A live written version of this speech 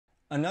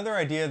Another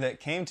idea that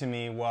came to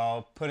me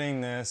while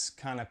putting this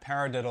kind of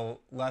paradiddle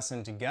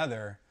lesson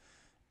together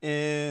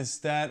is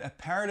that a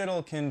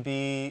paradiddle can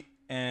be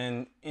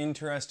an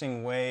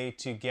interesting way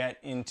to get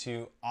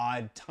into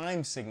odd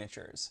time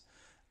signatures.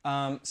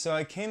 So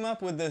I came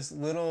up with this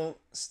little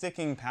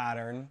sticking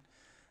pattern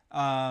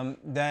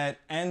that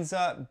ends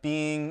up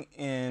being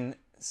in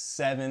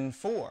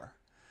 7/4.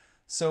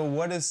 So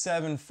what does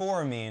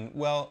 7/4 mean?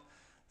 Well,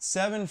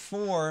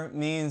 7/4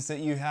 means that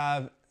you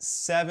have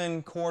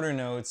 7 quarter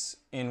notes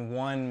in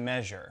one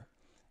measure,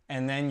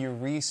 and then you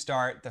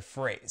restart the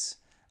phrase.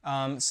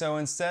 So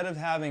instead of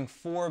having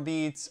 4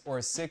 beats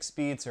or 6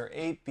 beats or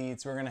 8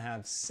 beats, we're going to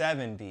have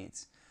 7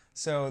 beats.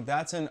 So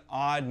that's an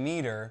odd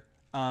meter,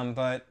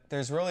 but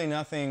there's really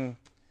nothing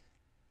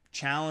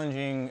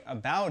challenging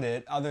about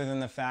it other than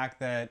the fact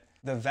that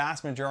the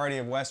vast majority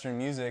of Western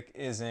music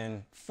is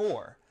in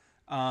 4.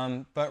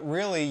 But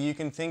really you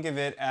can think of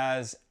it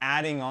as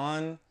adding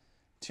on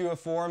to a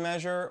 4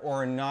 measure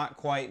or not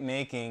quite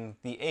making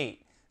the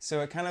 8.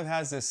 So it kind of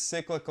has this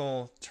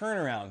cyclical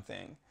turnaround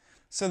thing.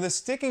 So the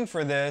sticking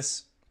for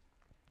this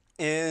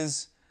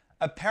is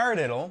a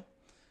paradiddle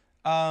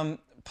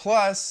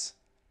plus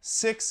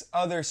 6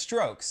 other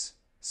strokes.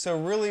 So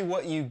really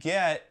what you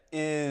get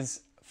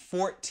is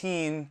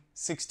 14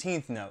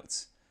 16th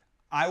notes.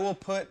 I will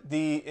put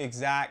the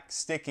exact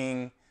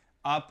sticking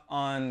up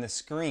on the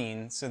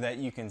screen so that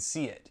you can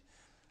see it.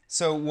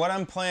 So what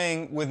I'm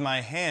playing with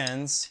my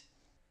hands,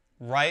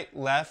 right,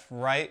 left,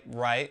 right,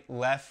 right,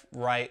 left,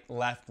 right,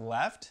 left,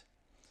 left.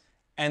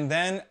 And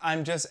then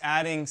I'm just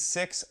adding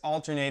 6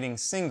 alternating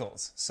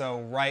singles. So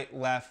right,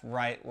 left,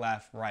 right,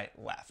 left, right,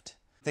 left.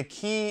 The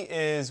key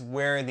is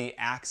where the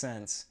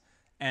accents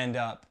end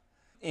up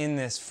in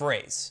this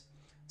phrase.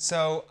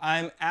 So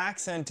I'm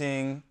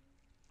accenting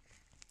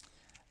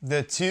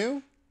the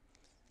 2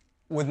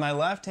 with my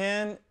left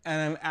hand,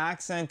 and I'm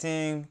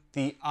accenting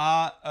the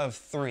ah of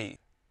 3.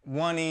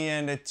 1E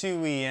and a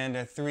 2E and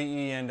a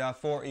 3E and a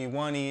 4E,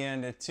 1E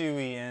and a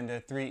 2E and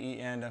a 3E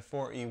and a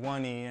 4E,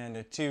 1E and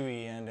a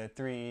 2E and a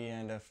 3E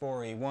and a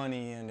 4E,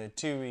 1E and a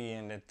 2E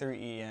and a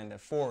 3E and a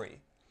 4E.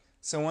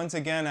 So once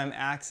again, I'm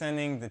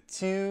accenting the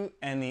 2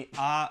 and the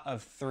ah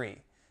of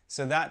 3.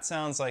 So that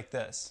sounds like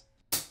this.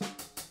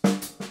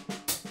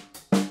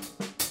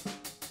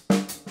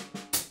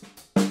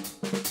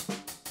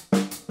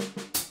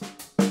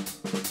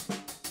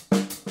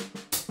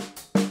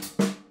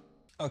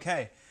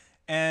 Okay.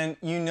 And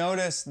you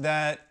notice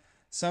that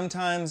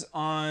sometimes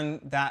on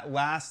that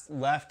last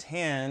left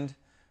hand,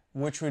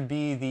 which would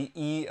be the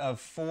E of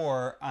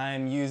 4,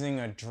 I'm using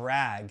a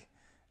drag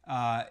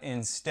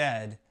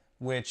instead,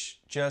 which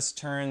just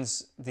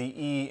turns the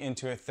E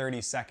into a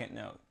 32nd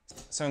note.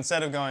 So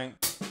instead of going,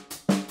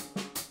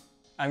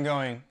 I'm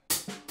going,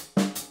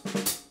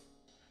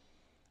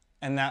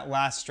 and that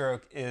last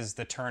stroke is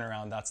the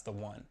turnaround, that's the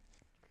 1.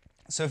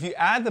 So if you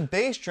add the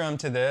bass drum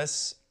to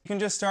this, you can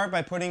just start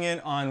by putting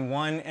it on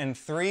 1 and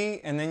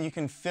 3, and then you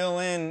can fill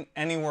in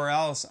anywhere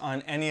else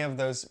on any of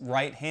those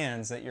right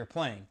hands that you're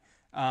playing.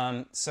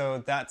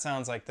 So that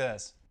sounds like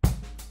this.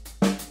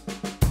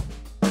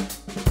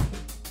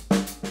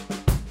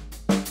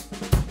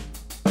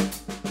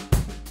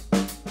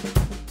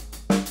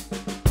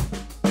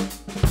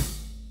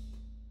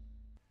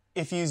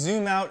 If you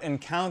zoom out and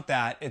count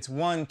that, it's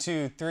 1,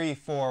 2, 3,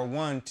 4,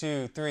 1,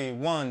 2, 3,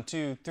 1,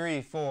 2,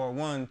 3, 4,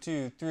 1,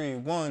 2, 3,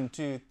 1,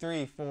 2,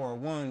 3, 4,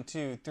 1,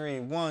 2, 3,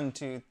 1,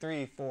 2,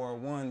 3, 4,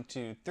 1,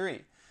 2,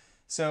 3.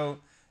 So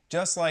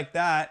just like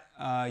that,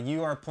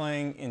 you are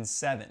playing in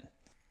 7.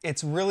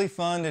 It's really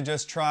fun to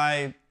just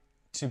try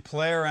to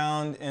play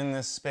around in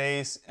this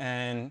space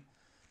and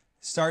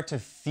start to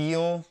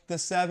feel the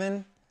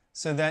 7,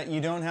 so that you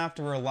don't have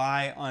to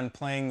rely on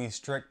playing these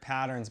strict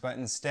patterns, but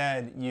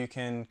instead you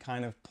can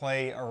kind of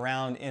play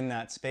around in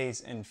that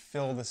space and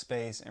fill the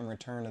space and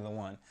return to the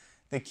 1.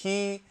 The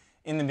key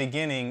in the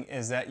beginning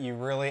is that you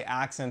really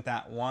accent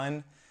that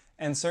 1,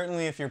 and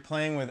certainly if you're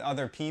playing with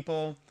other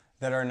people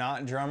that are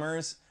not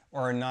drummers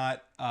or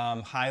not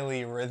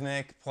highly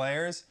rhythmic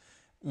players,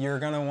 you're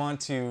going to want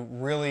to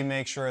really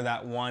make sure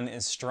that 1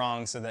 is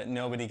strong so that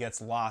nobody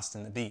gets lost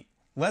in the beat.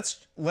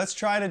 Let's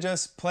try to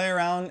just play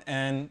around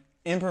and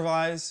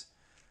improvise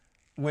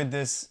with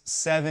this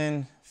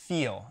 7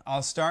 feel.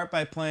 I'll start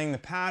by playing the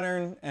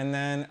pattern and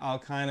then I'll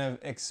kind of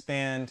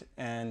expand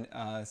and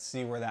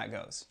see where that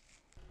goes.